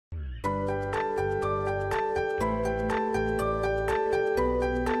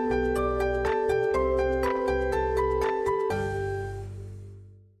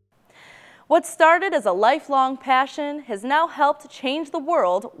What started as a lifelong passion has now helped change the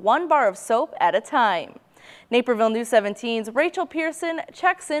world one bar of soap at a time. Naperville News 17's Rachel Pearson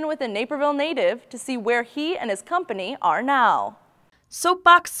checks in with a Naperville native to see where he and his company are now.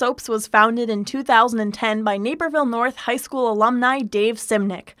 Soapbox Soaps was founded in 2010 by Naperville North High School alumni Dave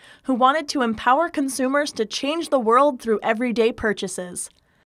Simnick, who wanted to empower consumers to change the world through everyday purchases.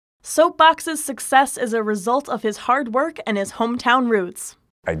 Soapbox's success is a result of his hard work and his hometown roots.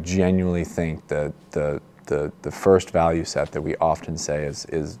 I genuinely think that the first value set that we often say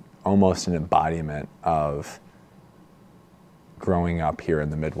is almost an embodiment of growing up here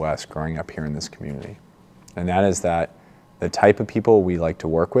in the Midwest, growing up here in this community. And that is that the type of people we like to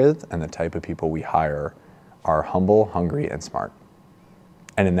work with and the type of people we hire are humble, hungry, and smart.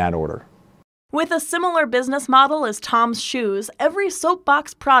 And in that order. With a similar business model as Tom's Shoes, every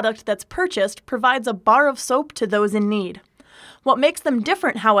Soapbox product that's purchased provides a bar of soap to those in need. What makes them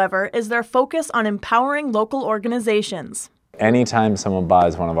different, however, is their focus on empowering local organizations. Anytime someone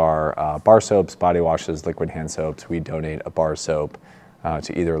buys one of our bar soaps, body washes, liquid hand soaps, we donate a bar soap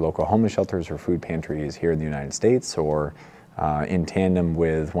to either local homeless shelters or food pantries here in the United States, or in tandem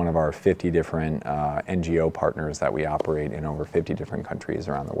with one of our 50 different NGO partners that we operate in over 50 different countries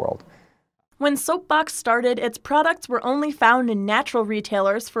around the world. When Soapbox started, its products were only found in natural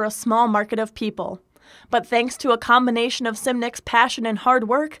retailers for a small market of people. But thanks to a combination of Simnick's passion and hard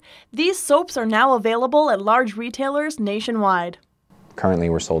work, these soaps are now available at large retailers nationwide. Currently,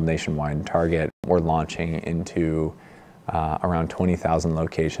 we're sold nationwide in Target. We're launching into around 20,000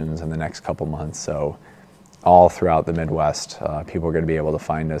 locations in the next couple months. So all throughout the Midwest, people are going to be able to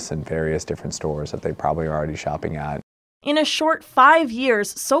find us in various different stores that they probably are already shopping at. In a short 5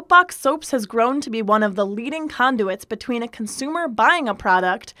 years, Soapbox Soaps has grown to be one of the leading conduits between a consumer buying a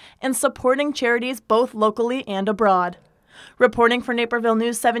product and supporting charities both locally and abroad. Reporting for Naperville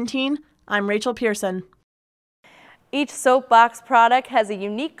News 17, I'm Rachel Pearson. Each Soapbox product has a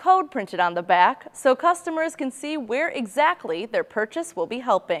unique code printed on the back so customers can see where exactly their purchase will be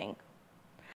helping.